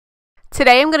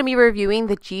Today I'm going to be reviewing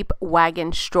the Jeep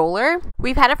Wagon Stroller.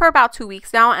 We've had it for about 2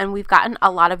 weeks now and we've gotten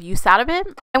a lot of use out of it.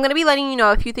 I'm going to be letting you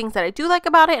know a few things that I do like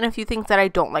about it and a few things that I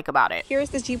don't like about it. Here's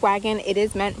the Jeep Wagon. It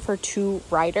is meant for 2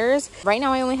 riders. Right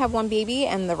now I only have 1 baby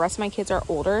and the rest of my kids are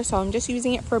older, so I'm just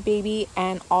using it for baby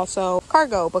and also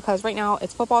cargo because right now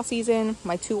it's football season.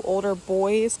 My 2 older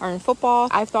boys are in football.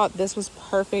 I thought this was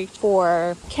perfect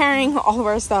for carrying all of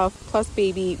our stuff plus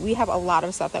baby. We have a lot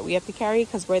of stuff that we have to carry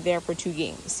because we're there for 2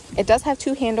 games. It does have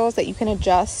 2 handles that you can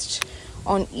adjust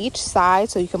on each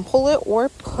side, so you can pull it or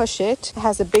push it. It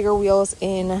has the bigger wheels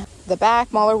in the back,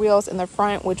 smaller wheels in the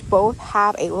front, which both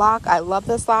have a lock. I love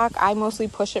this lock. I mostly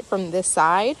push it from this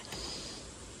side.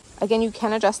 Again, you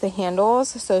can adjust the handles,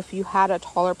 so if you had a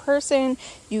taller person,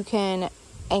 you can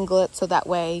angle it so that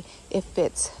way it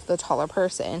fits the taller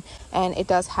person. And it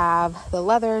does have the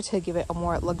leather to give it a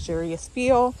more luxurious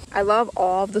feel. I love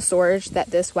all of the storage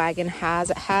that this wagon has.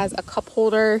 It has a cup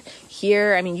holder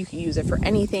here. I mean, you can use it for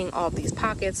anything. All of these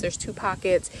pockets, there's 2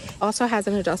 pockets. Also has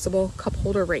an adjustable cup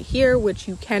holder right here, which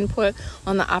you can put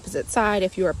on the opposite side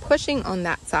if you are pushing on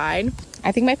that side.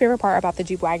 I think my favorite part about the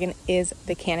Jeep Wagon is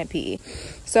the canopy.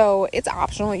 So it's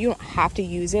optional. You don't have to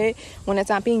use it. When it's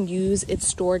not being used, it's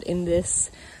stored in this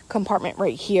compartment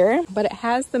right here, but it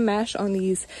has the mesh on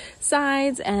these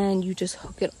sides and you just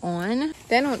hook it on.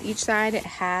 Then on each side it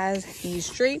has these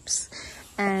drapes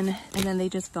and then they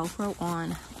just velcro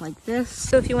on like this.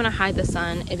 So if you want to hide the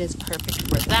sun, it is perfect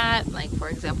for that. Like for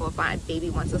example, if my baby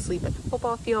wants to sleep at the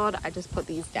football field, I just put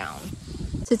these down.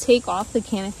 To take off the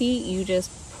canopy, you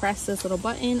just press this little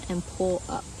button and pull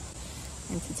up.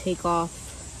 And to take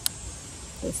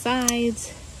off the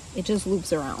sides, it just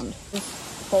loops around. Just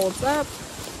folds up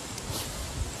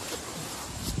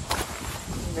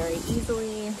very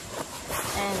easily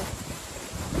and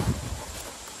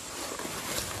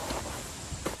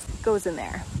goes in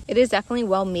there. It is definitely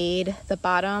well made. The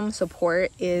bottom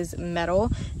support is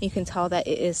metal. You can tell that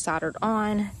it is soldered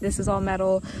on. This is all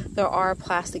metal. There are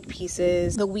plastic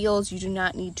pieces. The wheels you do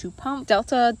not need to pump.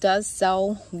 Delta does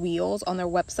sell wheels on their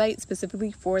website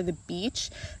specifically for the beach.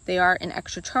 They are an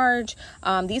extra charge.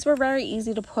 These were very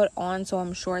easy to put on, so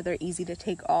I'm sure they're easy to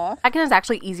take off. Wagon is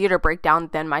actually easier to break down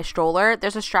than my stroller.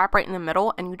 There's a strap right in the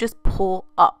middle and you just pull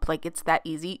up. Like, it's that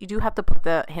easy. You do have to put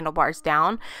the handlebars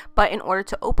down, but in order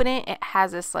to open it, it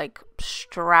has this like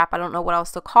strap, I don't know what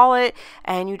else to call it,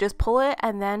 and you just pull it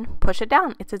and then push it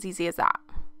down. It's as easy as that.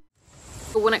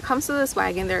 But when it comes to this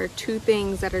wagon, there are 2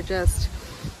 things that are just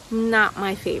not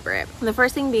my favorite. The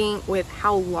first thing being with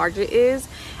how large it is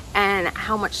and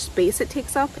how much space it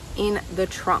takes up in the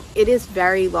trunk. It is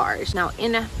very large. Now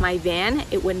in my van,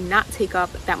 it would not take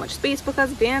up that much space because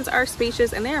vans are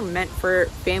spacious and they are meant for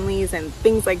families and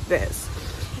things like this.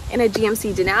 In a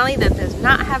GMC Denali that does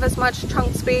not have as much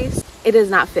trunk space, it does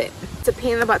not fit. It's a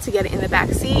pain in the butt to get it in the back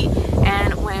seat,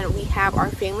 and when we have our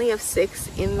family of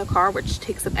 6 in the car, which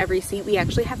takes up every seat, we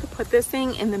actually have to put this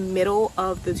thing in the middle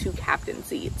of the 2 captain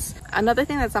seats. Another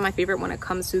thing that's not my favorite when it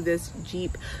comes to this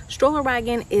Jeep stroller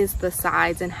wagon is the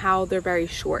sides and how they're very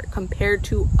short compared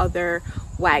to other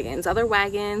wagons. Other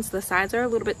wagons, the sides are a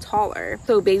little bit taller,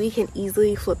 so baby can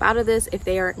easily flip out of this if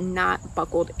they are not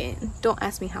buckled in. Don't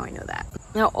ask me how I know that.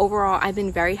 Now overall, I've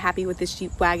been very happy with this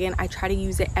Jeep Wagon. I try to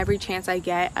use it every chance I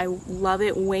get. I love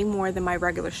it way more than my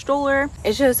regular stroller.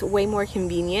 It's just way more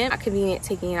convenient. Not convenient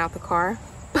taking it out the car,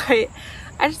 but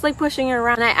I just like pushing it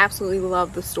around, and I absolutely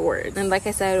love the storage. And like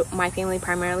I said, my family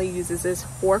primarily uses this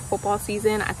for football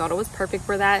season. I thought it was perfect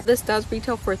for that. This does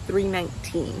retail for $319.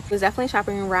 I was definitely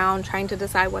shopping around trying to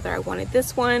decide whether I wanted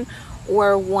this one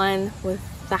or one with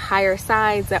the higher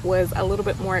sides that was a little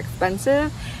bit more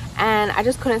expensive, and I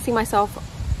just couldn't see myself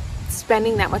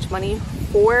spending that much money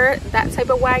for that type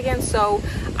of wagon, so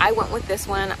I went with this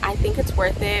one. I think it's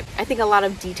worth it. I think a lot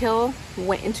of detail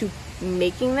went into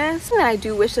making this, and I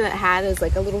do wish that it had is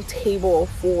like a little table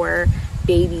for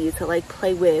baby to like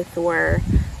play with or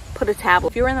put a tablet.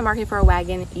 If you're in the market for a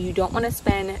wagon, you don't want to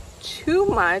spend too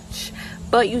much,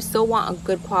 but you still want a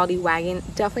good quality wagon,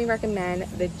 definitely recommend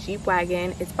the Jeep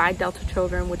Wagon. It's by Delta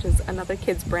Children, which is another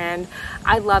kids brand.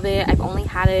 I love it. I've only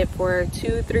had it for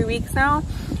 2-3 weeks now,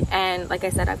 and like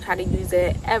I said, I've tried to use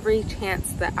it every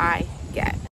chance that I get.